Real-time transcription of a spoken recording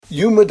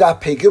Yuma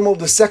Pei Gimel,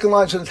 the second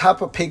line from the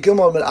top of Pei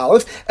Gimel and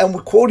Aleph, and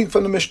we're quoting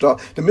from the Mishnah.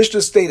 The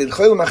Mishnah stated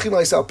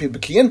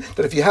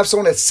that if you have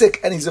someone that's sick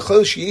and he's a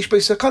chayil sheyesh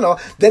b'sakana,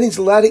 then he's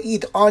allowed to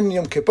eat on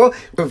Yom Kippur,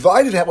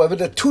 provided, however,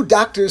 that two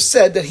doctors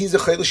said that he's a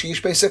chayil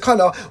sheyesh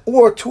b'sakana,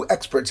 or two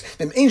experts.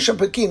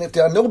 If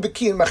there are no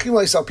bekin,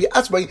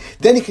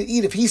 then he can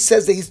eat if he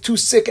says that he's too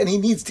sick and he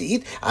needs to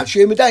eat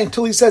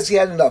until he says he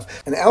had enough.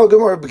 And Al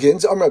Gemara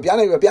begins. Rabbi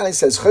Yanai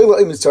says, if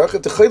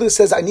the chayil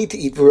says I need to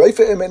eat,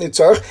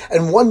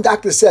 and one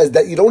doctor says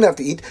that you don't have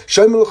to eat,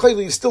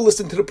 you still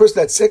listen to the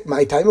person that's sick.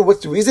 My time. And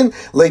what's the reason?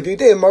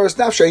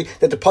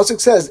 That the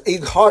pasuk says a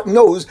heart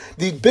knows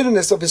the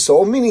bitterness of his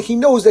soul, meaning he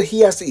knows that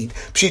he has to eat.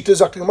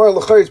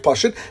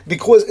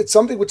 Because it's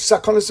something which is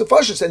sakanas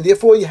sefashis, and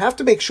therefore you have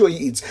to make sure he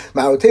eats.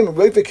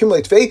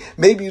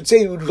 Maybe you'd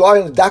say you would rely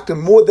on the doctor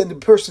more than the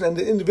person and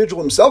the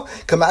individual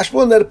himself.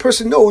 Kamashbal, and that a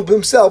person knows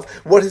himself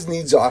what his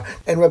needs are.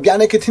 And Rabbi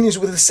Yanai continues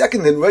with the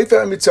second. Then,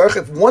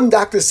 if one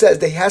doctor says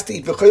that he has to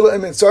eat, and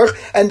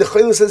the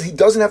chayil says he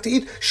doesn't have to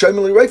eat,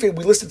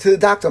 we listen to the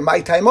doctor.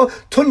 My timer,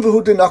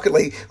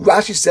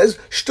 Rashi says,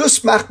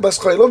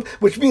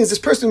 which means this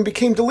person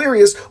became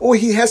delirious, or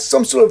he has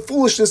some sort of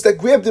foolishness that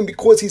grabbed him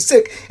because he's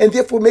sick, and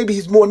therefore maybe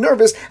he's more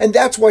nervous, and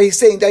that's why he's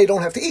saying that you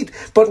don't have to eat.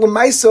 But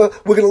Lamaisa,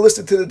 we're going to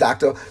listen to the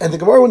doctor. And the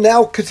Gemara will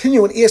now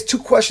continue and ask two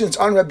questions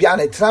on Rabbi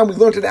Yanai. Tonight we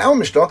learned in our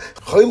Mishnah,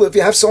 if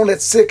you have someone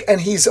that's sick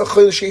and he's a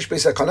chayil sheish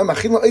b'sakana,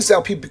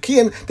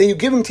 then you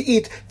give him to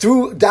eat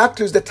through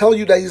doctors that tell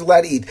you that he's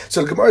allowed to eat.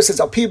 So the Gemara says,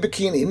 al pi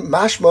b'kiyan in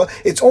mashma,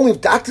 it's only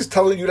if doctors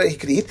tell you that he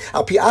could eat,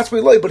 al pi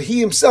atzmei loy, but he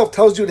himself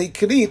tells you that he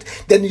could eat,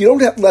 then you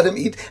don't have to let him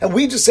eat. And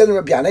we just said in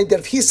Rabbi Yanai that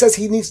if he says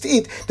he needs to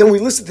eat, then we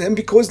listen to him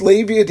because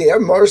Levi Yadeh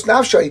Maris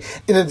Nafshay.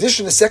 In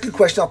addition, the second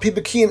question, al pi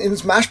b'kiyan in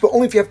his mashma,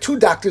 only if you have two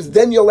doctors,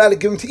 then you're allowed to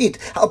give him to eat.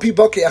 Al pi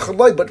b'kei echad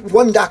loy, but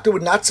one doctor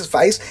would not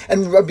suffice.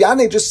 And Rabbi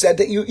Yanai just said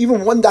that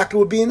even one doctor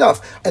would be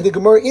enough. And the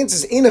Gemara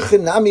answers,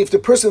 if the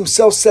person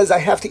himself says I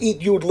have to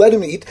eat, you would let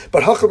him eat.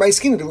 But the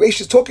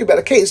Reish is talking about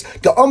a case,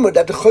 the Amr,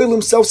 that the chayil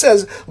himself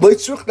says,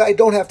 I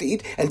don't have to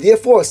eat, and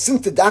therefore,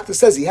 since the doctor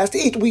says he has to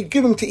eat, we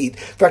give him to eat.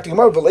 In fact,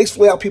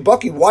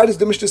 why does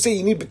the Mishnah say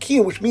you need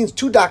bekin, which means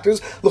two doctors?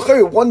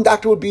 One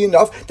doctor would be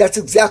enough. That's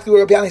exactly what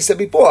Rabbi Yanai said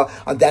before.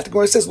 On that, the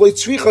Gemara says,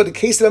 the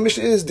case of the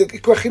Mishnah is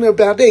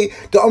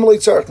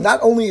not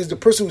only is the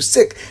person who's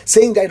sick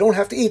saying that I don't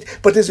have to eat,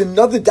 but there's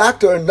another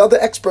doctor, another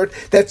expert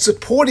that's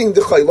supporting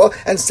the chayla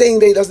and saying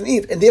that he doesn't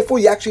eat. And therefore,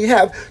 you actually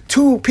have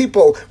two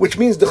people, which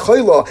means the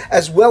chayla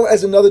as well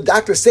as another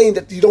doctor saying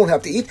that you don't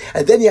have to eat.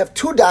 And then you have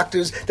two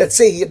doctors that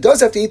say he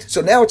does have to eat.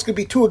 So now it's going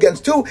to be 2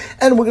 against 2,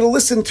 and we're going to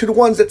listen to the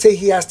ones that say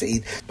he has to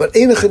eat. But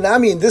in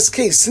this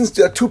case, since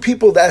there are two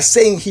people that are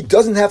saying he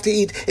doesn't have to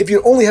eat, if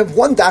you only have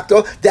one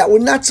doctor, that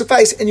would not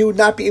suffice, and you would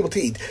not be able to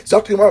eat.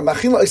 Why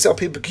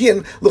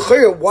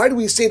do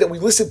we say that we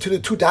listen to the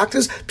two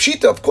doctors?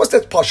 Pshita, of course,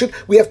 that's pashut.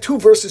 We have 2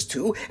 versus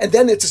 2, and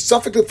then it's a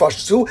suffix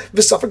nefashis 2,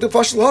 the suffix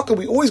nefashis l'haka.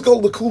 We always go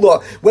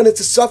l'kula when it's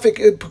a suffix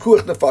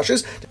pekuach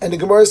nefashis. And the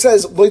Gemara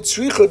says, the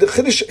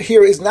chiddush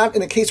here is not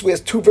in a case where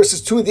it's 2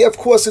 versus 2. There, of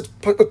course, it's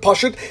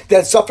pashut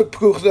that suffix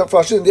pekuach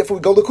nefashis, and therefore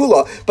we go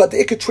l'kula. But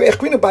the ikatreich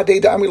grina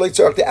badei da amri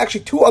leitzarach. There are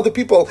actually 2 other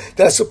people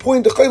that are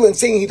supporting the chayla and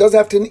saying he doesn't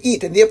have to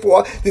eat, and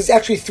therefore there's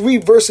actually 3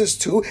 versus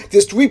 2.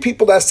 There's 3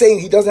 people that are saying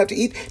he doesn't have to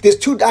eat. There's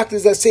 2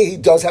 doctors that say he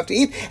does have to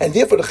eat, and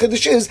therefore the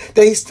chiddush is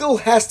that he still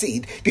has to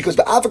eat, because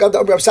the avagad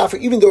of Rav Safra,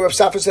 even though Rav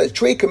Safra says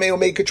trey kameo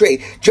make a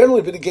trey,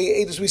 generally with the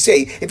gay edus we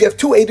say if you have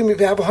 2 edim, if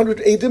you have 100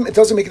 edim, it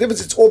doesn't make a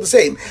difference. It's all the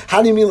same.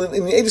 Hani meal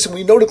in the edus, and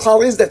we know the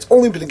klal is that's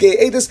only with the gay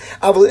edus.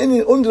 Aval in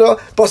undra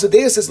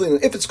basadeus is linen.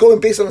 If it's going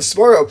based on a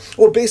svara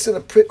or based on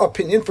an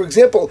opinion, for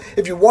example,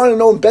 if you want to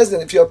know in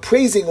Bezdin, if you're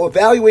appraising or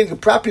evaluating a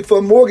property for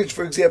a mortgage,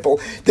 for example,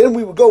 then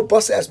we would go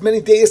bus as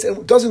many days, and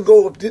it doesn't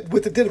go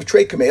with the din of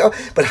trey kameo.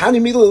 But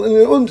hani meal in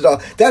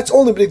undra, that's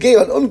only with the gay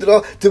on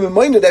undra to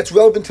reminder that's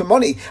relevant to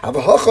money.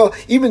 Avahacha,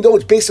 even though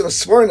it's based on a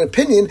svara and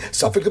opinion,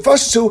 suffix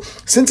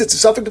nefashis, since it's a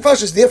suffix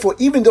nefashis, therefore,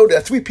 even though there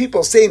are 3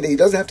 people saying that he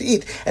doesn't have to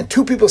eat and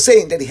 2 people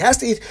saying that he has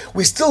to eat,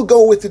 we still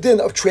go with the din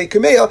of trei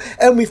kamea,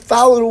 and we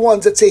follow the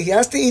ones that say he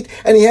has to eat,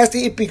 and he has to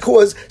eat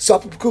because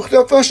suffix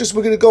nefashis,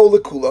 we're going to go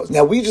l'kula.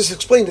 Now, we just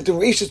explained that the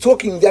Reish is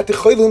talking that the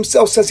chayil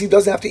himself says he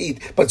doesn't have to eat,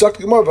 but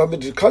Dr. Gemara,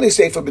 but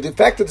the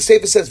fact that the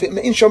Sefer says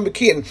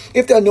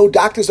if there are no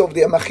doctors over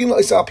there,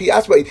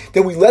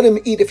 then we let him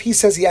eat if he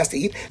says he has to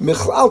eat.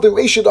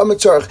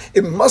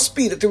 It must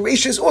be that the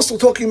Reish is also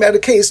talking about a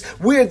case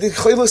where the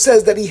chayla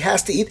says that he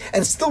has to eat,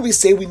 and still we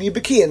say we need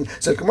bekiyin.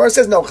 So the Gemara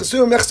says, no, this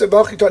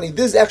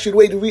is actually the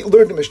way to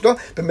learn the Mishnah.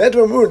 But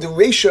the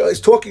Reish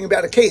is talking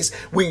about a case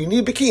where you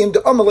need bekiyin,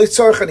 the amalei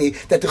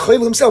tzarchani, that the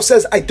chayla himself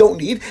says I don't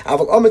need,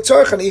 aval amalei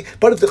tzarchani,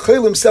 but if the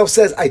chayla himself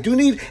says I do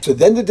need, so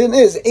then the din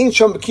is ein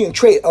sham bekiyin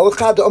trei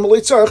alachad the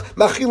amalei tzarch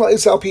machila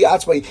is al pi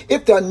atzmai.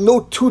 If there are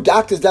no 2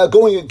 doctors that are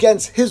going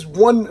against his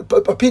one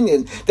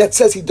opinion that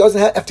says he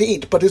doesn't have to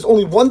eat, but there's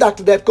only one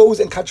doctor that goes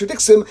and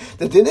contradicts him,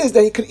 the din is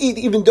that he could eat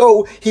even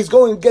though he's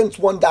going against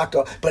one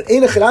doctor. But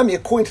ein acharami,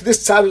 according to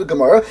this side of the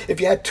Gemara, if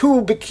you had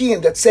 2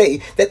 bekiyin that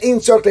say that ein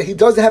tzarch that he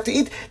doesn't have to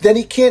eat, then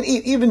he can't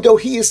eat even though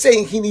he is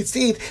saying he needs to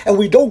eat, and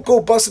we don't go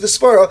bust the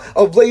svara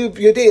of Leiv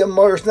Yadei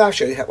Maris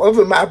Nafshe.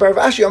 However, Ma'abar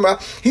Rashi Amra,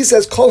 he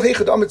says, Kol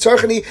Heichad Amit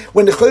Tzarchani,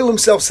 when the Chayil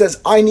himself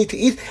says, I need to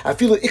eat, I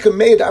feel like Ikam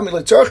Meid Amit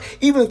Tzarch,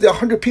 even if there are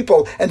 100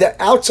 people and there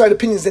are outside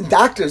opinions and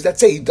doctors that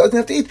say he doesn't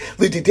have to eat,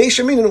 Lididei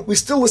Shamin, we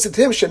still listen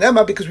to him,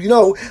 Shanema, because we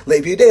know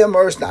Leiv Yadei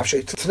Maris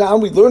Nafshe. Now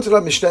we learned in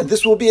our Mishnah, and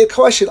this will be a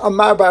question on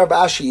Ma'abar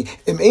Rashi,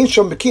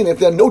 if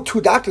there are no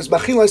two doctors,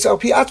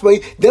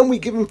 then we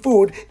give him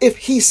food if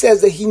he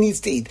says that he needs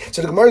to eat.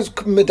 So the Gemara is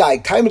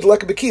medayik, time of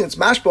the bekin, it's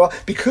mashba,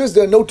 because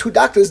there are no two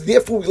doctors,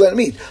 therefore we let him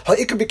eat.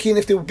 Ha'ikar bekin,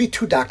 if there would be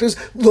two doctors,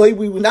 we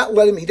would not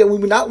let him eat, and we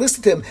would not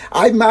listen to him.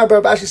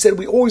 Ma'abar Rashi said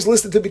we always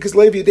listen to him because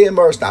Levi Yadei and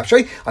Maris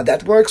Nafshay. On that,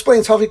 the Gemara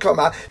explains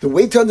the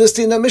way to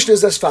understand that Mishnah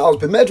is as follows.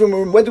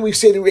 B'medrim, when do we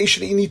say the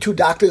ratio that you need two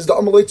doctors? The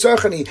Amalei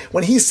Tzarchani,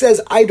 when he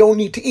says I don't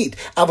need to eat.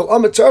 Aval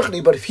Amat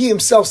Tzarchani, but if he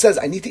himself says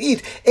I need to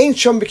eat, ain't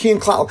sham bekin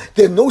klal.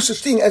 There's no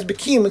such thing as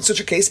bekim in such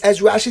a case, as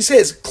Rashi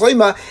says.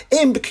 Klema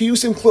im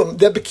bekiyusim klum.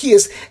 They're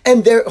bekiyas,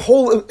 and their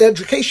whole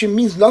education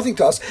means nothing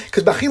to us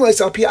because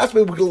b'chilais al pi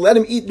atzmei, we're going to let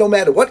him eat no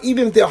matter what,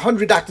 even if there are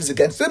 100 doctors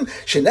against him.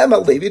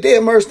 Shenema levi dei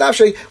maris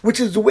nafshay, which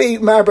is the way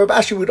Ma'abar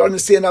Rashi would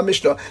understand our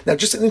Mishnah. Now,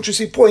 just an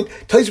interesting point.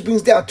 Taisa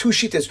brings down two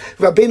shittas.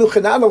 Rabbeinu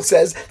Chananel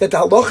says that the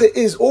halacha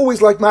is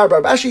always like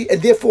Ma'abar Rashi,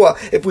 and therefore,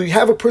 if we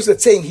have a person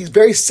that's saying he's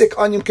very sick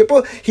on Yom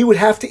Kippur, he would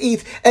have to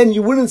eat, and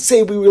you wouldn't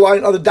say we rely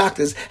on other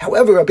doctors.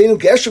 However, Rabbeinu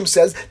Gershom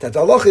says that the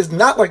halacha is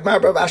not like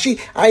Ma'abar Rashi,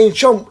 ayin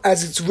shom,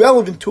 as it's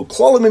relevant to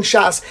Klolim and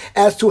Shas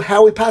as to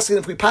how we pass it.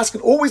 If we pass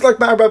it always like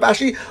Ma'abar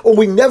Rashi, or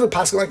we never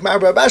pass it like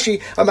Ma'abar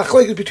Rashi, a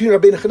machlokes between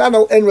Rabbeinu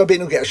Chananel and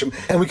Rabbeinu Gershom.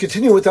 And we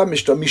continue with our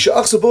Mishnah. Misha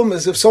achsa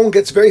bumas, if someone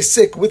gets very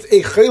sick with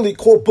a chayli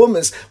called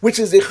bumas, which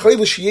is a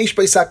chayli sheyesh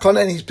by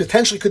sakana, and he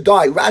potentially could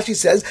die. Rashi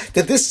says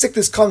that this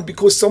sickness comes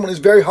because someone is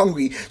very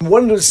hungry.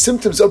 One of the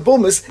symptoms of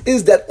bumas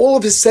is that all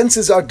of his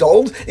senses are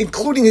dulled,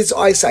 including his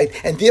eyesight,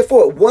 and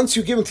therefore once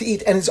you give him to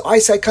eat and his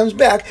eyesight comes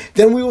back,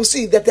 then we will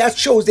see that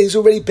shows that he's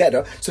already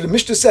better. So the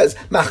Mishnah says,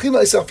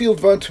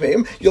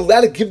 you're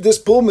allowed to give this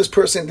bumas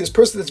person, this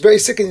person that's very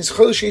sick and he's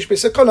chayli sheyesh by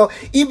sakana,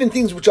 even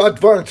things which are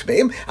dvarim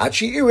tmeim,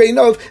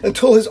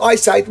 until his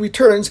eyesight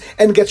returns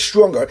and gets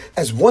stronger.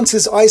 As once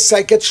his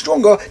eyesight gets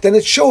stronger, then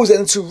it shows,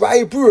 and it's a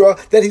raya brura,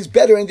 that he's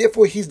better, and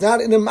therefore he's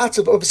not in a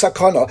matzav of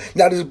sakana.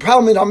 Now there's a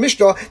problem in our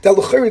Mishnah that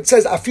l'chayr it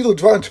says afilu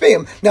dvarim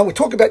tmeim. Now we're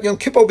talking about Yom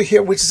Kippur over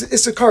here, which is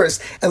Issachar,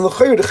 and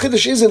l'chayr the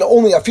chiddush isn't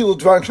only afilu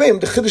dvarim tmeim.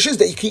 The chiddush is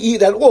that you can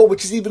eat at all,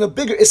 which is even a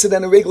bigger issa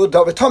than a regular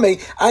davar tamei.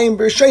 I am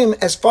b'rishayim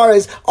as far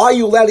as are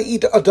you allowed to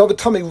eat a davar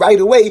tamei right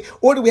away,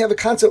 or do we have a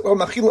concept of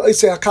machila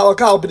isay hakal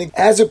hakal, but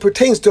as it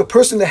pertains to a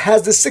person that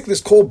has this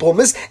sickness called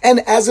bumas, and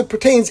as it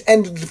pertains,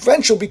 and the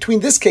differential between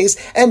this case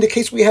and the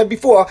case we had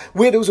before,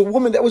 where there was a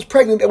woman that was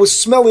pregnant that was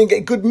smelling a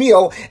good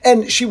meal,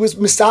 and she was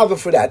misava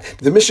for that.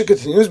 The Mishnah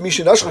continues, if a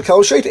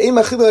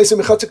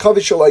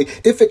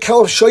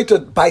kalav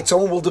shaita bites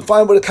someone, we'll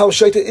define what a kalav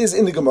shaita is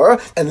in the Gemara,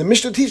 and the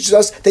Mishnah teaches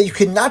us that you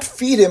cannot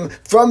feed him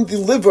from the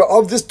liver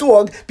of this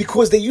dog,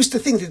 because they used to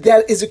think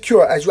that is a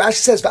cure. As Rashi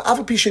says,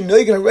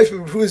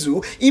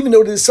 even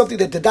though it is something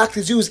that the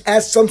doctors use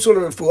as some sort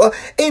of refuah,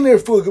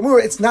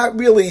 it's not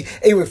really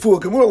a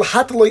refuah gemura,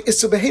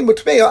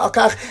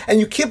 and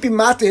you can't be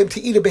mad to him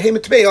to eat a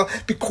behemoth tmeya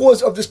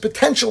because of this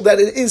potential that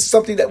it is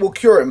something that will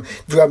cure him.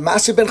 However, Rav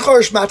Masa ben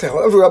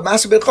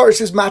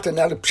Charish is mata.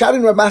 Now the pshat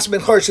in Rav Masa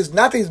ben Charish is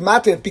not that he's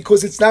mata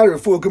because it's not a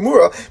refuah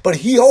gemura, but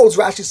he holds,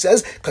 Rashi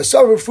says,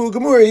 kasav refuah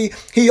gemura,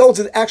 he holds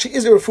it actually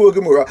is a refuah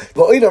gemura.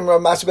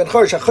 Rav Masa ben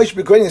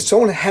Charish,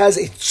 someone has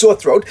a sore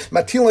throat,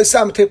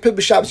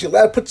 you're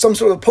allowed to put some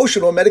sort of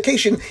potion or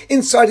medication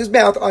inside his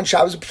mouth on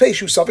Shabbos.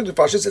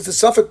 It's a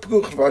suffix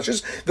pekuch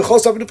nefashis, v'chol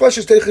suffix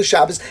nefashis deiches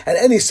Shabbos, and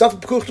any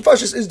suffix pekuch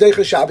nefashis is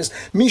deiches Shabbos.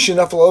 Misha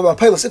nafal olam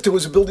peilos. If there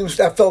was a building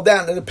that fell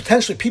down and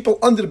potentially people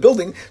under the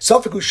building,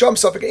 suffix usham,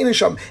 suffix ein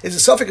sham is a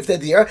suffix if they're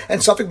there,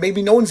 and suffix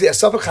maybe no one's there.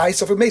 Suffix chai,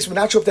 suffix meis. We're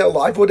not sure if they're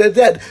alive or they're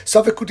dead.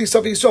 Suffix kuti,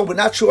 suffix yisrael. We're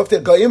not sure if they're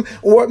goyim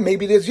or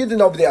maybe there's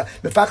yidden over there.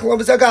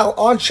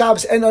 On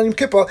Shabbos and on Yom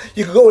Kippur,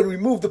 you can go and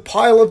remove the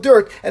pile of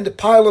dirt and the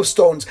pile of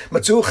stones.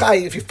 Matzu chai,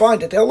 if you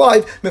find that they're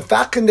alive,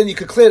 mefakin, then you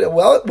could clear it.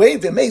 Well,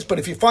 wait, they're mace, but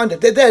if you find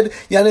that they're dead,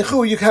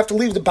 yanechu, you have to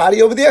leave the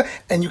body over there,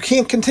 and you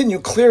can't continue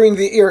clearing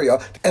the area.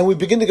 And we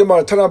begin to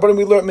Gemara.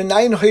 We learn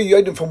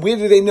from where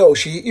do they know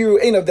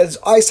that his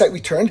eyesight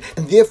returned,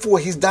 and therefore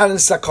he's not in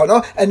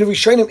sakana. And the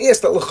Rishonim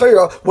asked that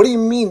l'chayra, what do you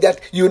mean that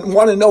you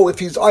want to know if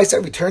his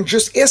eyesight returned?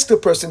 Just ask the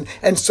person.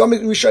 And some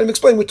Rishonim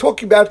explain we're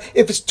talking about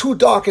if it's too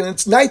dark and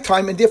it's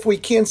nighttime and therefore he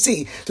can't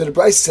see. So the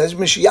Brisa says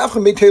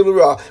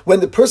when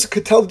the person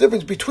could tell the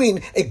difference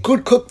between a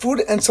good cooked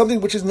food and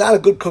something which is not a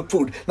good cooked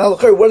food. Now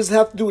l'chayra, what does it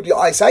have to do with your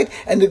eyesight?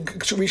 And the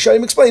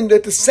Rishonim explain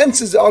that the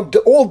senses are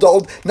all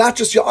dulled, not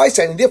just your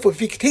eyesight, and therefore if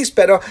he tastes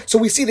better, so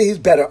we see that he's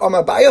better.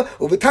 Amabaya,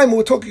 over time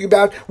we're talking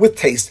about with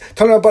taste.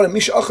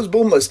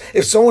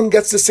 If someone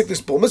gets the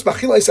sickness bulmus,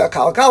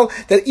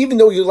 that even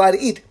though you're allowed to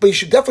eat, but you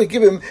should definitely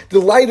give him the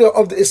lighter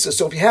of the issa.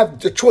 So if you have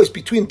the choice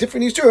between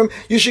different isurim,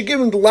 you should give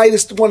him the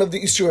lightest one of the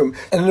isurim.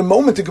 And in a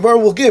moment the Gemara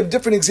will give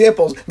different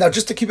examples. Now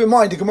just to keep in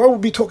mind, the Gemara will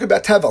be talking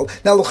about tevel.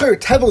 Now l'chayr,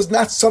 tevel is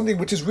not something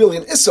which is is really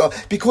an issa,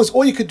 because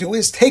all you could do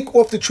is take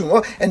off the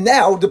truma, and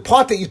now the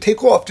part that you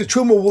take off, the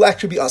truma will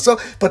actually be asa,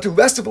 but the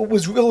rest of it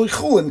was really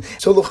chulin.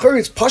 So l'chur,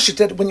 it's pashut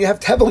that when you have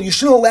tevel, you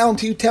shouldn't allow him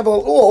to eat tevel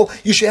at all.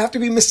 You should have to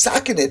be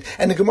misakin it.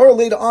 And the Gemara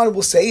later on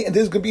will say, and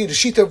this is going to be the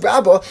shita of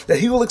Rabbah, that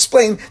he will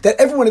explain that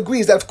everyone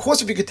agrees that of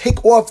course if you could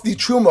take off the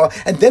truma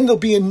and then there'll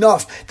be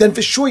enough, then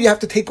for sure you have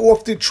to take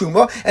off the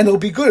truma and it'll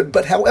be good.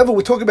 But however,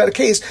 we're talking about a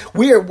case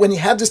where when you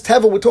have this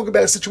tevel, we're talking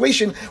about a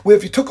situation where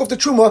if you took off the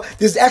truma,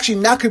 there's actually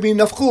not going to be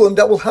enough chulin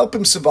that will help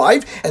him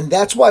survive, and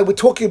that's why we're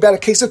talking about a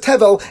case of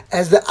tevel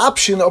as the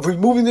option of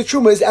removing the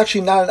truma is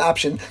actually not an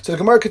option. So the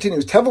Gemara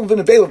continues, tevel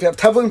v'nevela, if you have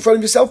tevel in front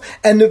of yourself,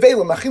 and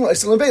nevela, machila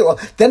is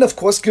nevela, then of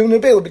course give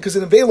nevela, because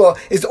the nevela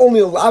is only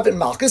a lav and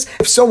malchus.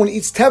 If someone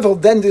eats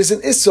tevel, then there's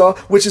an issa,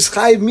 which is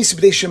chayiv misa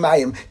b'dei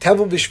shemayim.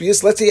 Tevel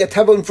v'shvius, let's say you have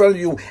tevel in front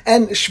of you,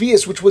 and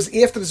shvius, which was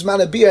after the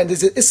zman of beer, and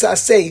there's an issa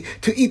asay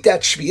to eat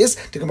that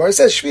shvius. The Gemara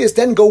says shvius,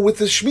 then go with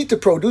the shmita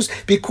produce,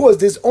 because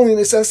there's only an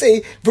issa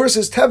asay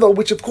versus tevel,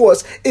 which of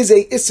course is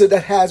a issa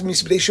that has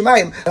misa b'dei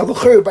shemayim.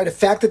 Now, by the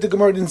fact that the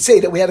Gemara didn't say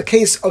that we had a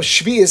case of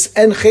shvius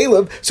and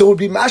chaylev, so it would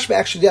be mashma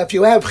actually that if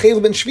you have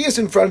chaylev and shvius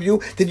in front of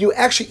you, then you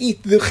actually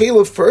eat the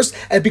chaylev first,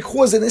 and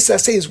because an issa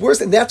asay is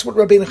worse, and that's what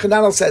Rabbeinu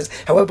Chananel says.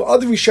 However,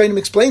 other Rishonim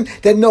explain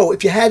that no,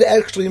 if you had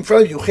actually in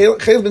front of you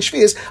chaylev and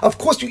shvius, of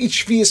course you eat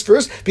shvius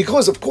first,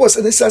 because of course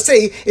an issa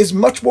asay is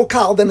much more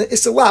kal than an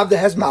issa lav that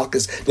has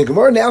malchus. The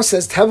Gemara now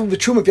says tevel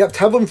v'truma, if you have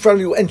tevel in front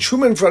of you and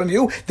truma in front of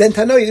you, then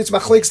tanoim, it's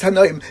machlekes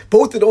tanoim.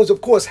 Both of those,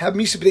 of course, have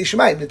misa b'dei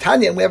shemayim. The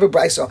Tanya, and we have a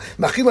brisa,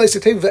 machila is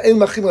tevel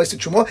and machila is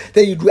truma,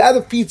 that you'd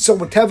rather feed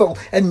someone tevel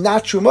and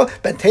not truma.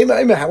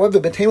 Bentema, however,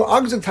 Bentema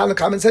argues in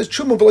Tanakh and says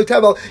truma v'lo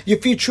tevel, you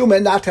feed truma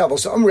and not tevel.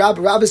 So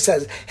Rabbi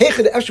says,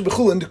 heichad efshar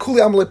b'chulin, the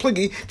kuli amalei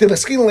pligi, the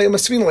maskinalei and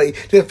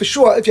masvinalei, that for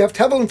sure, if you have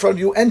tevel in front of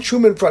you and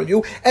truma in front of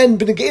you, and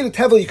b'negated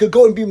tevel, you could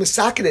go and be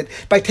masakined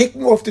by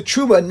taking off the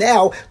truma.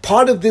 Now,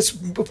 part of this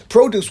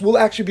produce will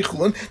actually be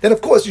chulin. Then,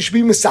 of course, you should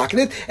be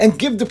masakined and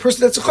give the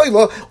person that's a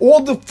chayla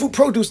all the food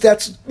produce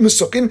that's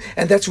masukin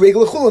and that's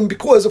regular chulin,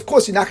 because, of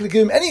course, you're not going to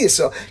give him any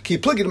issa. Ki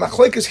pligi, the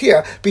machlekes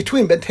here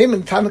between Bentema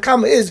and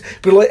Tanakh is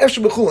b'lo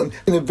efshar b'chulin.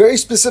 In a very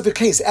specific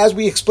case, as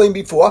we explained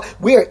before,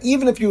 where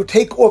even if you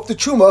take off the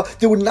truma,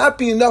 there would not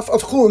be enough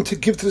of chulin to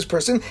give to this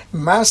person.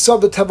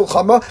 Ma'asav tevel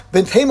chama.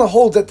 Bentema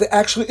holds that the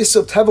actual issa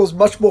of tevel is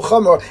much more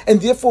chamor,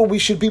 and therefore we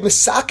should be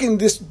masaking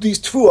these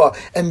tefua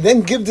and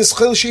then give this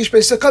chayil sheish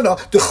beisakana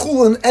the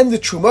chulin and the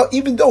truma,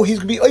 even though he's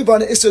going to be over on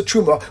the issa of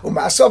truma.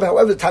 Ma'asav,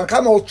 however, the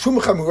Tanakh holds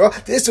truma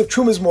chamura. The issa of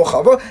truma is more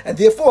chamor, and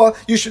therefore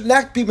you should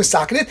not be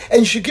masaking it,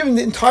 and you should give him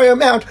the entire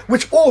amount,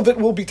 which all of it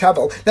will be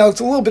tevel. Now it's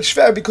a little bit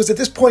shver, because at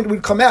this point it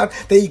would come out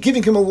that you're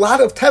giving him a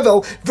lot of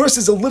tevel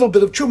versus a little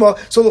bit of truma.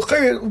 So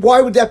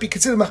why would that be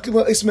considered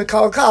machila isme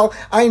kalkal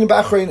ayin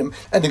ba'achreinim?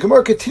 And the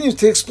Gemara continues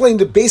to explain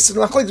the basis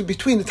of the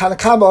between the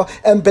Tanakh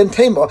and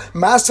Bentema.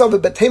 Ma'asav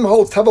and Bentema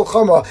holds tevel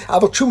chama,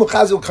 aval truma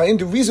chazil kain.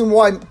 The reason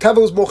why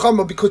tevel is more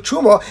chama, because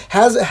truma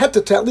has a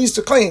heta to at least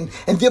a kain,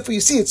 and therefore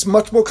you see it's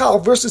much more kal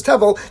versus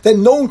tevel that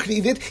no one can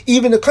eat it,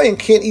 even a kain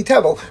can't eat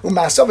tevel.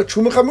 Ma'asav a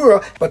truma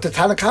chamura, but the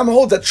Tanakh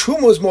holds that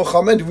truma is more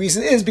chama, and the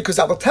reason is because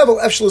aval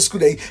tevel efshel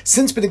skudei.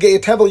 Since b'negei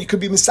tevel you could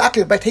be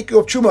misakin by taking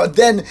off truma, and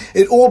then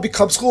it all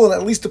becomes chulin,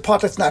 at least the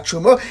part that's not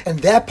truma, and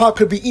that part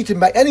could be eaten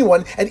by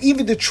anyone, and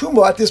even the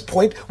truma at this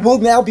point will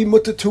now be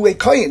mutter to a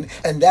kain,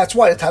 and that's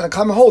why the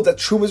Tanakh holds that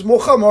truma is more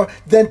chamor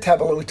than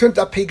tevel. And we turn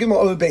to Pegim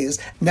or Beis.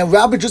 Now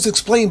Rabbi just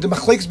explained the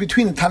machlekes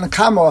between the Tanakh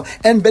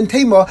and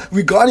Bentema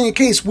regarding a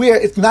case where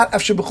it's not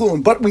efshar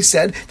b'chulin, but we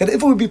said that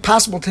if it would be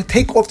possible to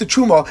take off the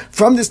truma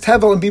from this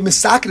tevel and be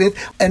misakin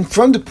it, and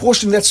from the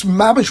portion that's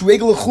mamish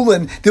regular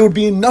chulin, there would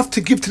be enough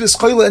to give to this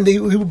chayla, and he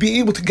would be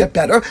able to get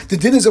better. The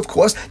din is, of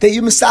course, that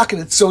you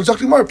misakin it. So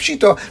Dr. Mar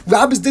Pshita,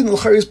 Rabbi's din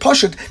l'chari is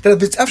pashut that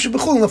if it's efshar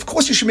b'chulin, of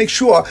course you should make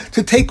sure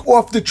to take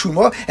off the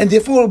truma, and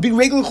therefore it will be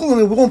regular chulin,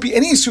 and there won't be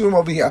any isurim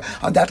over here.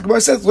 On that, the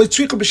Gemara says, we're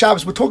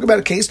talking about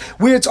a case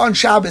where it's on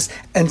Shabbos,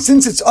 and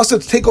since it's also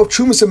to take off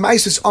trumas and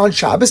maisus on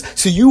Shabbos,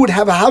 so you would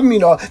have a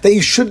havmina that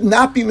you should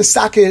not be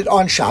misakin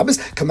on Shabbos.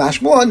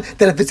 Kamash Mohan,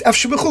 that if it's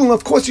efshar b'chulin,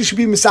 of course you should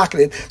be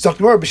misakin. So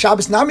Dr. Mar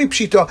b'Shabbos nami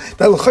pshita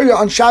that l'chari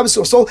on Shabbos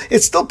also,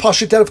 it's still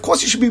pashut that of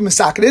course you should be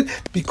misakin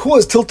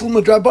because tiltul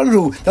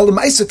madrabanu, that the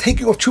ma'isa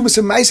taking off trumas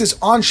and maisus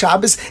on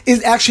Shabbos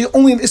is actually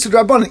only an issa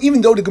drabanan.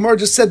 Even though the Gemara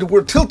just said the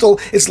word tiltul,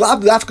 it's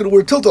lav dafka the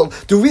word tiltul.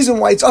 The reason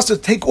why it's also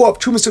to take off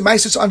trumas and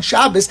maisus on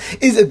Shabbos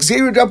is a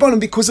gzeira drabanan,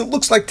 because it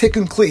looks like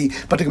tikkun kli.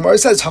 But the Gemara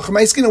says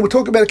we're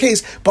talking about a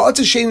case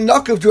ba'atzah shein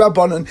nakav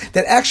drabanan,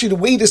 that actually the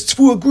way this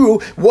tefua grew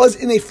was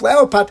in a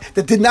flower pot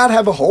that did not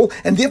have a hole,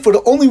 and therefore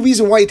the only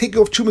reason why you take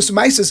off trumas and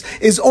maisus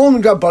is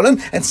only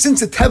drabanan. And since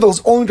the tevel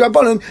is only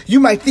drabanan, you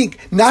might think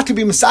not to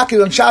be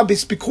masakin on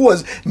Shabbos,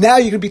 because now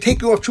you're going to be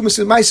taking off trumas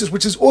and maisus,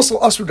 which is also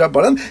asur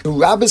drabanan. The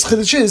Rabbi's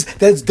chiddush is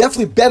that it's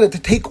definitely better to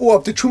take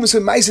off the trumas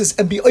and maisus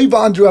and be over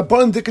on the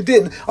drabanan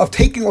dikadin of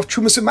taking off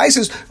trumas and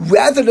maisus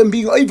rather than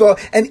being over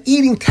and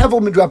eating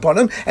tevel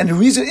midrabanan. And the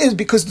reason is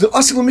because the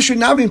asil mishra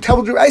navim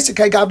tevel d'raisa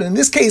kaigabin. In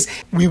this case,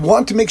 we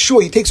want to make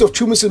sure he takes off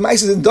trumas and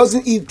maisus and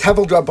doesn't eat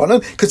tevel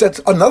drabanan, because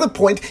that's another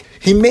point.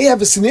 He may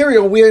have a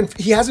scenario where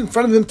he has in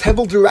front of him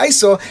tevel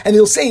deraisa, and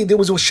he'll say there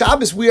was a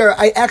Shabbos where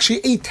I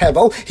actually ate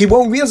tevel. He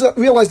won't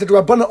realize that the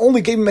Rabbanan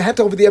only gave him a het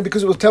over there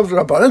because it was tevel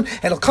Rabbanan,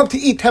 and he'll come to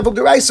eat tevel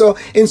deraisa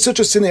in such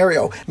a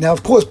scenario. Now,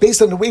 of course,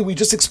 based on the way we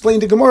just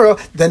explained the Gemara,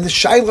 then the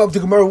shaila of the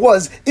Gemara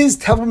is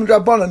tevel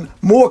Rabbanan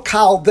more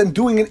kal than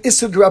doing an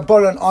Issur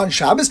Rabbanan on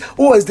Shabbos,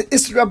 or is the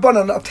Issur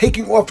Rabbanan of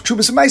taking off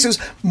Trubas and Meisos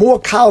more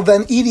kal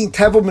than eating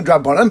tevel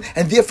Rabbanan?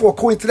 And therefore,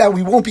 according to that,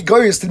 we won't be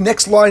goyers to the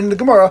next line in the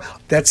Gemara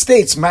that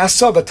states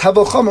Ma'asava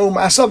tevel chama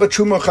Ma'asava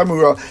truma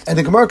chamura. And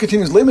the Gemara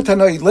continues,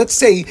 let's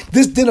say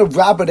this din of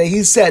Rabbah that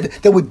he said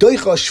that would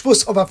doicha a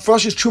shvus of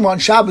Afrash's truma on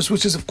Shabbos,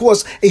 which is of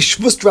course a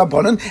shvus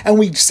Rabbanan, and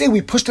we say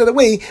we push that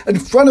away in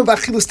front of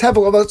Achilas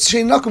tevel of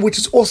Shein Nakav, which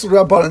is also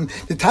Rabbanan.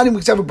 The Tanya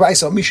we have a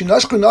brayso,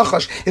 Mishinashku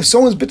Nachash, if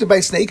someone's bitten by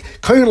a snake,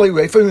 currently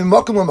Reifa,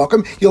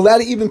 you're allowed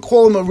to even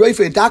call him a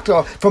Reifa, a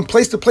doctor, from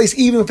place to place,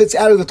 even if it's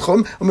out of the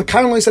Tchum,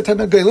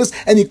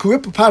 and you can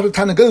rip a part of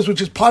Tanagelis,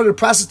 which is part of the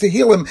process to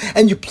heal him,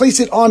 and you place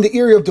it on the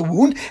area of the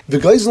wound, the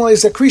Geisel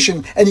is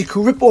accretion, and you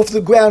can rip off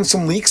the ground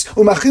some leaks,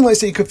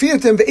 you can feed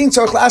it to him,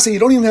 you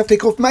don't even have to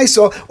take off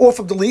Maisa off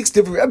of the leaks.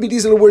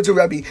 These are the words of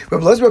Rabbi.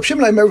 Rabbi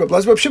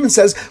Lezer Shimon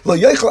says,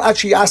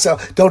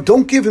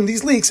 don't give him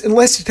these leaks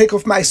unless you take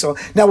off Maisa.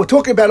 Now we're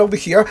talking about over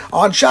here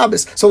on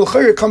Shabbos. So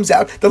the comes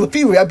out that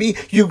Lefi Rabbi,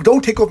 you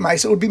don't take off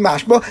Maisa. It would be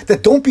mashma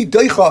that don't be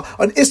doicha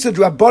on Issur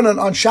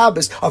Rabbanan on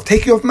Shabbos of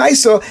taking off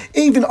Maisa,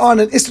 even on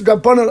an Issur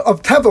Rabbanan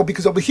of Tevel,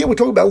 because over here we're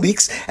talking about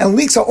leeks, and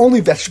leeks are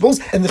only vegetables,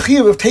 and the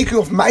chiyuv of taking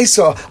off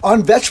Maisa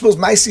on vegetables,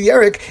 Maisa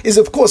Yerik, is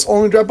of course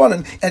only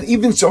Rabbanan. And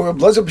even so, Rabbi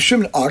Lezer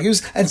Shimon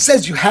argues and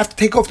says you have to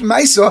take off the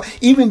Maisa,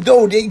 even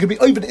though they could be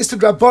even Issur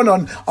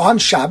Rabbanan on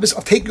Shabbos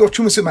of taking off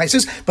Chumas and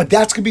Maisas, but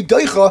that's going to be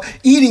doicha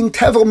eating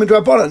Tevel mid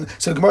Rabbanan.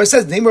 So the Gemara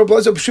says, name Rabbi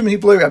Lezer Shimon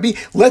Hibloi Rabbi.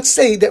 Let's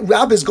say that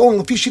Rabbi is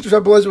going Lefi Shittus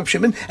Rabbi Lezer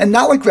Shimon and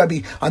not like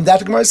Rabbi. On that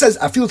the Gemara says,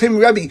 I feel him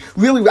Rabbi.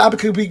 Really, Rabbi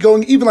could be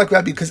going even like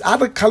Rabbi, because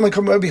Adlik kind of like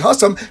Rabbi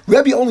Hassam.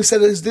 Rabbi only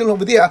said that his din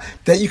over there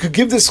that you could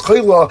give this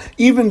chayla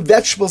even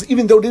vegetables,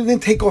 even though they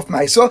didn't take off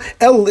Maisa.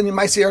 El in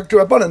Maisa Yerik to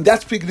Rabbanan.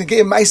 That's speaking the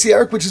game Maisa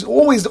Yerik, which is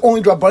always the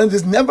only Rabbanan.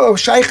 There's never a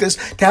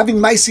shaykhis to having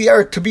Maisa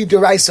Yerik to be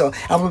deraisa.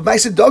 And with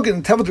Maisa Dagan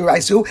and Tevel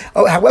deraisu.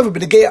 However,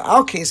 but again,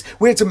 our case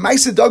where it's a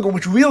Maisa Dagan,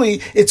 which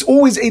really it's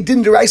always a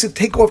din deraisa to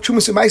take off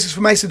Chumas and Maisas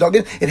for Maisa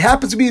Dagan. It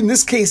happens to be in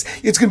this case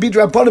it's going to be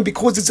Rabbanan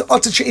because it's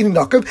Atzah She'ein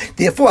Nakav.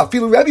 Therefore, I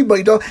feel Rabbi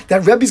Baida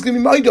that Rabbi's going to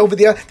be Maida over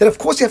there that of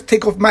course you have to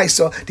take off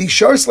Maisa. The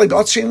Ishar is like the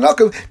Atzah She'ein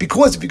Nakav,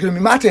 because if you're going to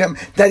be mad to him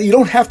that you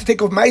don't have to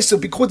take off Maisa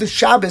because it's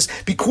Shabbos,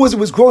 because it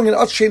was growing in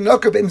Atzah She'ein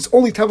Nakav and it's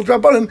only Tevel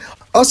Rabbanan.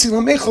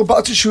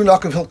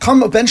 He'll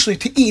come eventually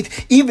to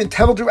eat even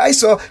Tevel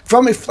Deraisa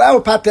from a flower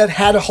pot that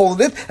had a hole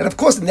in it, and of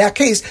course in that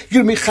case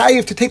you're going to be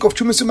chayiv to take off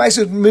Chumas and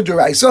Maisas mid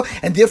Deraisa,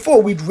 and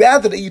therefore we'd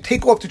rather that you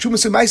take off the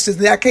Chumas and Maisas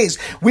in that case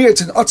where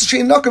it's an Atzah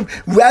She'ein Nakav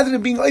rather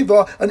than being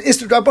over an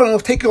Issur Rabbanan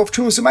of taking off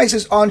Chumas and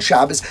Maisas on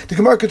Shabbos. The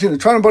Gemara continues.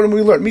 Trying to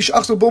we learn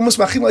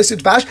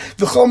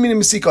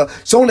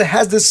someone that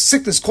has this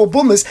sickness called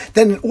bulmus,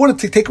 then in order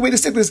to take away the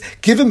sickness,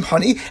 give him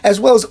honey as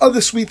well as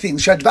other sweet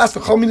things. Because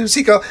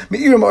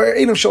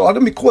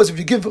if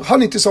you give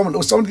honey to someone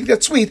or something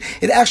that's sweet,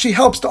 it actually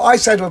helps the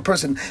eyesight of a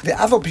person.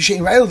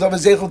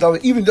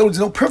 Even though there's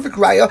no perfect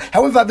raya,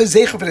 however, as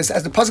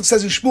the pasuk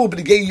says in Shmuel,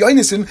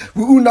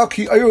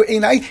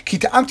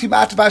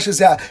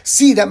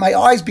 see that my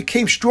eyes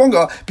became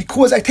stronger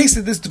because I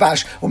tasted this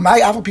dvash.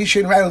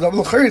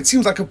 It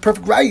seems like a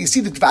perfect raya. You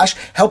see, the dvash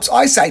helps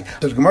eyesight.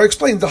 The Gemara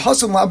explains the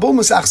Hasan la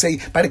bulmus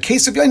achsei. By the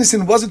case of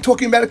Yonason, wasn't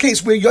talking about a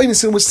case where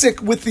Yonason was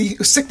sick with the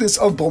sickness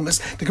of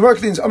bulmus. The Gemara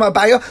continues,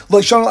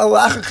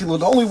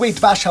 the only way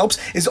dvash helps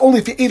is only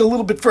if you ate a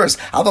little bit first.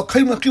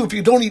 If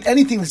you don't eat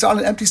anything that's on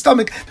an empty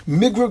stomach,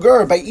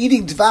 migragur, by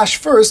eating dvash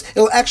first,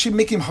 it'll actually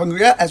make him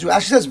hungrier. As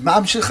Rashi says, it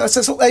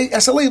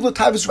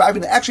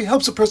actually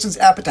helps a person's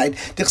appetite.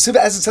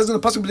 As it says in the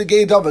pasuk,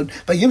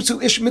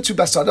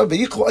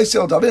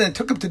 and it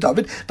took him to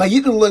David, and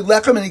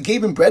he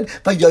gave him bread,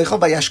 that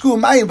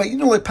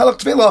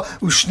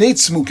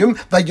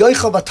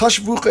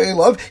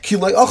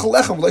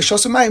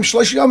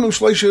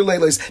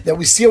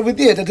we see over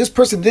there that this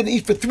person didn't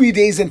eat for 3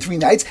 days and 3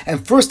 nights,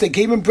 and first they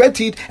gave him bread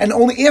to eat, and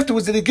only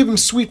afterwards did they give him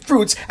sweet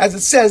fruits, as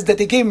it says that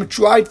they gave him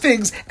dried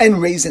figs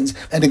and raisins.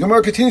 And the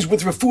Gemara continues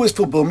with refuas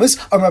for bulmus.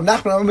 Rav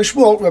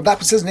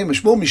Nachman says name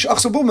Mishmul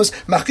Mishachsa bulmus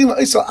Machina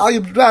Isa Al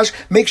Dvash.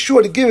 Make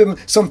sure to give him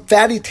some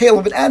fatty tail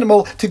of an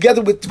animal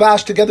together with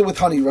dvash, together with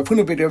honey. Rav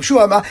Huna B'Rav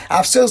Shua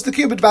Af says the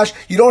kibud dvash.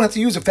 You don't have to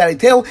use a fatty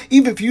tail,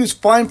 even if you use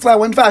fine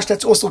flour and dvash.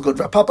 That's also good.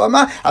 Rav Papa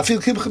Ama Afil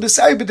Kibud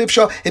B'Sari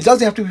B'Divsha. It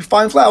doesn't have to be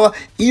fine flour.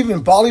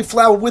 Even barley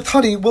flour with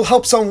honey will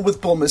help someone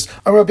with bulmus.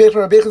 Rabbi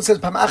says,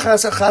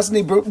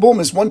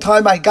 one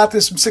time I got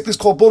this sickness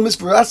called bulmus,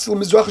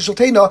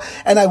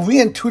 and I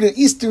ran to the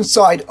eastern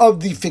side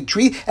of the fig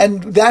tree,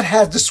 and that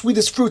has the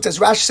sweetest fruits, as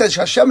Rashi says,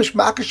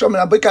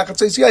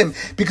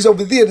 because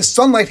over there the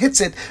sunlight hits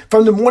it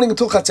from the morning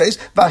until chatzos,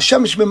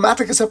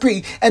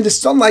 and the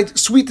sunlight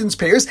sweetens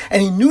pears,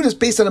 and he knew this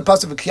based on the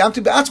pasuk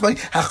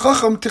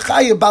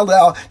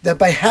that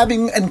by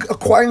having and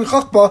acquiring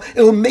chachma,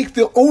 it'll make the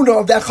the owner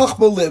of that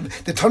Chachma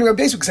live? The Tani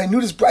Rabbi Yosef, because I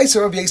knew this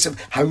Brisa of Yosef,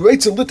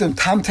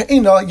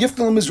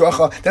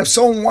 that if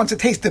someone wants to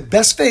taste the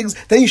best figs,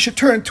 then you should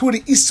turn to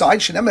the east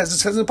side, as it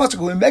says in the pasuk.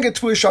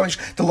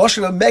 The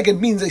lashon of Megad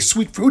means a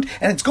sweet fruit,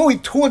 and it's going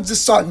towards the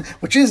sun,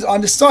 which is on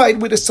the side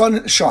where the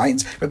sun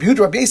shines. Rabbi Yehuda,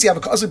 Rabbi Yossi have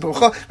a kasei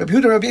berucha. Rabbi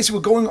Yehuda, Rabbi Yossi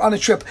were going on a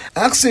trip.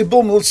 Rabbi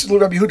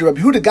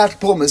Yehuda got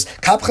bulmus.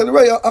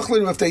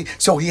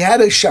 So he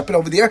had a shepherd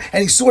over there,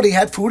 and he saw that he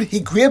had food. He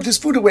grabbed his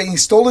food away, and he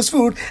stole his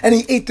food, and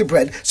he ate the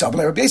bread. So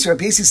Rabbi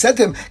Yossi said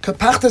to him,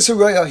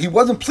 he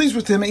wasn't pleased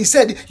with him, and he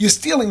said, "You're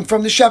stealing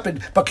from the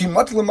shepherd." But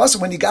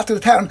when he got to the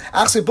town, then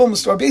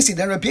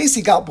Rabbi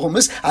Yossi got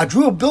bulmus.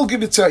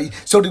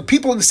 So the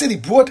people in the city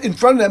brought in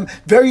front of them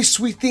very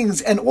sweet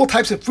things and all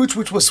types of fruits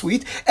which were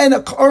sweet, and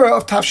a kara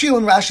of tafshil,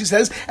 and Rashi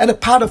says, and a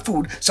pot of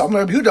food. So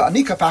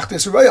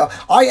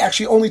I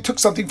actually only took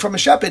something from a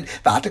shepherd,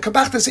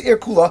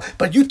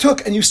 but you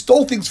took and you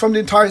stole things from the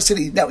entire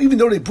city. Now, even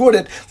though they brought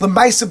it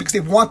lemaisa because they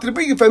wanted to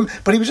bring it for him,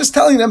 but he was just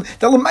telling them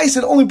that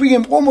lemaisa only bring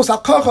him almost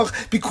al kachach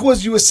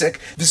because you were sick.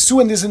 The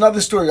Suan is another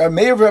story.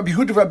 Rameir, Rabbi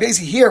Yehuda, Rabbi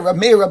Yossi here.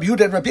 Rameir, Rabbi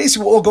Yehuda, and Rabbi Yossi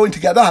were all going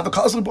together. Have a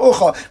kasel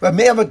b'ocha.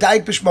 Rameir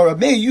v'daik b'shma.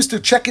 Rameir used to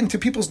check into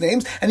people's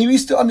names, and he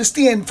used to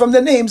understand from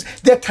their names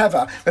their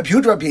teva. Rabbi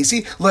Yehuda, Rabbi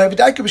Yossi, lo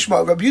v'daik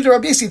b'shma. Rabbi Yehuda,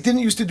 Rabbi Yossi didn't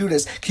used to do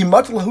this.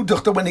 Kimat lahu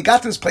duchta. When they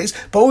got to this place,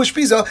 bo'ush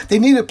piza, they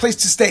needed a place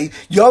to stay.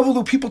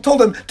 Yavulu, people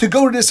told him to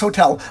go to this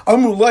hotel.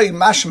 Amru loy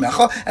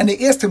mashmecha, and they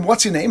asked him,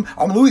 "What's your name?"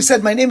 Amru, he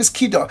said, "My name is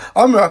Kedar."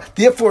 Amra,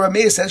 therefore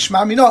Rameir says,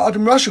 "Shma mina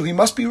Adam Rashu." He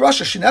must be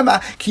Russia.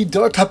 Shinema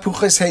Kedar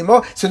tapuches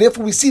hema. So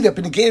therefore we see that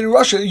in the gate of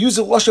Russia use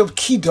the lush of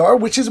Kedar,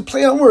 which is a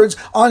play on words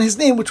on his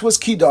name, which was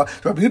Kedar.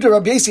 Rabbi Yehuda,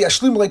 Rabbi Yossi,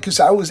 Ashlim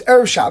Leikusau was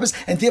Erev Shabbos,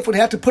 and therefore they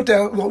had to put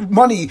their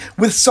money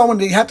with someone.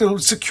 They had to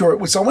secure it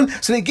with someone,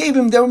 so they gave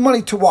him their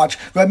money to watch.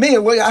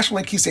 Rameir loy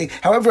Ashlim Leikisei.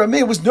 However,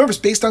 Rameir was nervous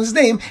based on his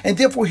name, and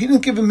therefore he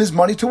didn't give him his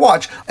money to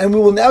watch. And we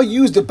will now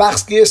use the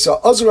Bach's Gersa.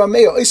 Azar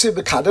Rameir Oisei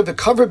Bekada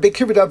v'Kaver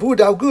Bekirvid Avu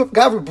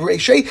Gaver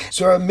Bereishei.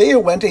 So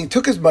Rameir went and he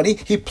took his money,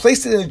 he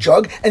placed it in a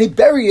jug, and he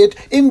buried it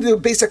in the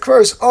base of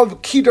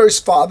of Kedar's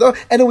father,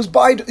 and it was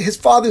by his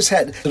father's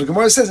head. So the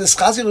Gemara says,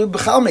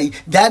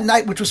 that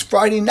night, which was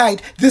Friday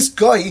night, this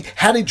guy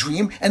had a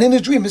dream, and in a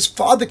dream his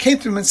father came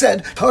to him and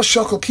said, come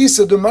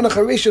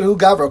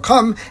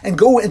and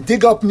go and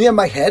dig up near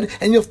my head,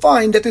 and you'll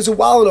find that there's a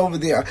wallet over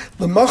there.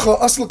 And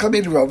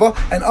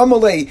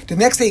Amalei, the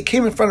next day he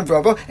came in front of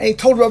Rava, and he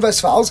told Rava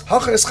as follows,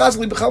 this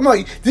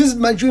is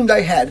my dream that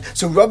I had.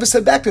 So Rava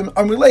said back to him,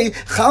 a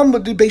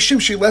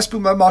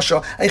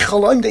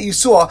chalaim that you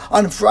saw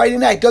on Friday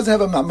night doesn't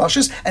have a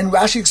mamashis, and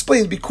Rashi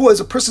explains because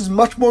a person is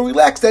much more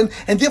relaxed then,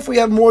 and therefore you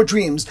have more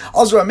dreams.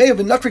 Also, Rameir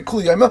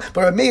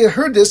but Rameir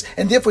heard this,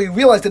 and therefore he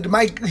realized that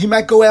he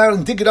might go out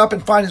and dig it up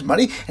and find his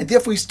money, and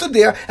therefore he stood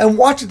there and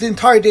watched it the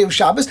entire day of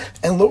Shabbos.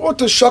 And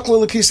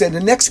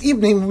the next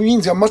evening,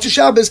 means on Motzei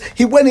Shabbos,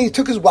 he went and he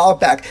took his wallet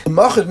back.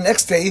 The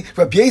next day,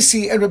 Rabbi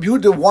Yossi and Rabbi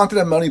Yehuda wanted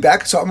their money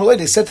back, so Amalei,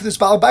 they said to this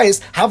Balabais,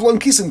 Havlon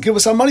Kisan, give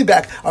us our money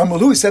back.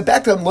 Amalu said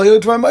back to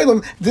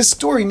them, this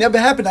story never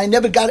happened. I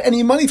never got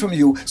any money from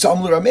you. So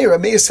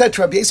Rameir said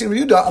to Rabbi Yossi and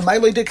Rabbi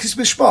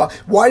Yehuda,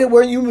 why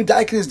weren't you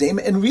medayik in his name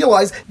and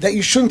realized that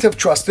you shouldn't have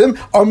trusted him?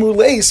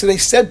 So they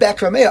said back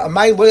to Rameir,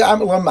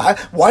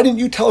 why didn't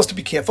you tell us to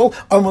be careful?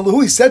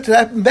 He said to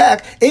that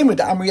back,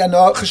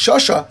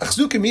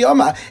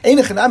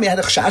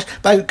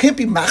 but I can't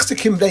be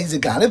machzik that he's a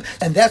ganav,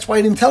 and that's why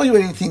I didn't tell you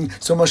anything.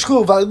 So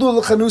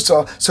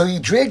he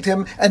dragged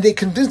him, and they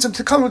convinced him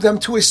to come with them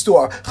to a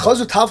store.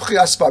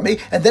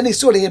 And then they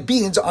saw they had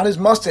beans on his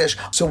mustache.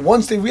 So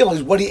once they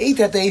realized what he ate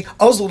that day,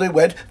 they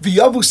went,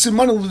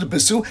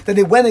 then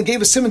they went and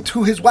gave a simon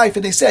to his wife,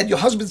 and they said, your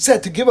husband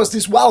said to give us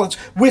these wallets,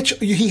 which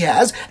he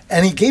has,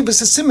 and he gave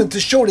us a simon to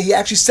show that he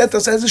actually sent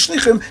us as a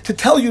shlichim to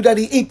tell you that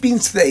he ate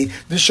beans today.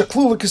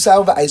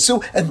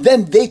 And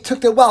then they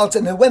took their wallets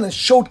and they went and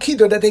showed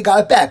Kedar that they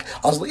got it back.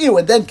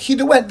 And then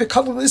Kedar went,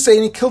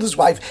 and he killed his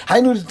wife.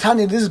 I knew the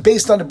Tanya, this is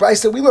based on the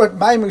Bryce that we learned,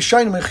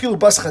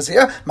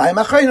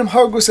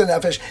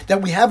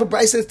 that we have a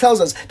Bryce that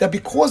tells us that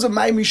because of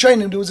Mayim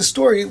Rishayim, there was a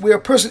story where a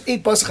person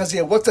ate basar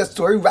chazir. What's that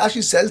story?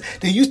 Rashi says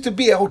there used to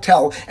be a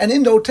hotel, and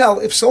in the hotel,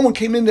 if someone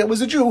came in that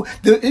was a Jew,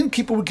 the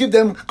innkeeper would give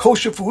them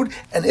kosher food,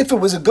 and if it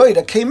was a guy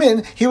that came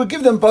in, he would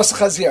give them basar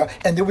chazir.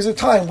 And there was a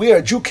time where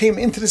a Jew came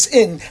into this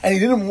inn, and he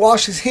didn't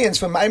wash his hands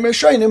from Mayim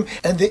Rishayim,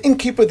 and the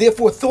innkeeper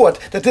therefore thought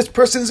that this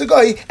person is a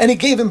guy, and he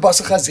gave him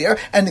basar chazir.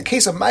 And the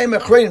case of Mayim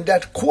Rishayim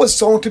that caused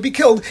someone to be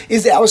killed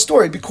is our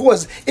story,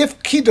 because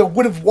if Kedar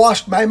would have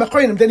washed Mayim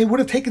Rishayim, then he would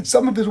have taken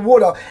some of his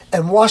water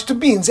and washed the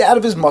beans out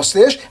of his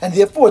mustache, and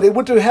therefore they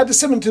would have had the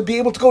simon to be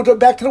able to go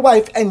back to the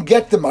wife and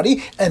get the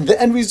money, and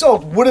the end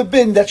result would have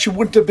been that she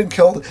wouldn't have been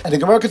killed. And the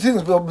Gemara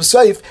continues,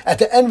 at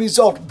the end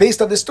result,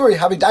 based on this story,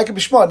 Havidayka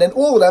Bishman, and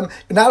all of them,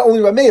 not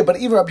only Rameir, but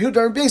even Rabbi Yehuda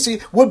and Rabbi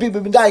Yossi, would be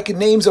B'medayik in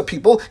names of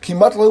people.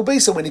 Kimat Lo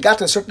Beisa, when he got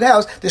to a certain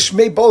house, the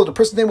Shmei Bola, the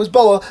person's name was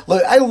Bola, Lo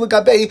Aylu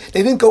L'Gabei,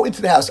 they didn't go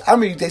into the house.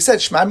 Amri, they said,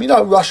 Shma Mina,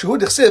 Rashu,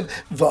 D'chsiv,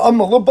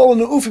 V'amma Lo Bola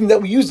Nu'ufim,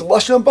 that we use the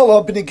Lashon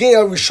Bola,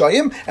 B'negeya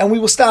Rishayim, and we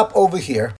will stop over here.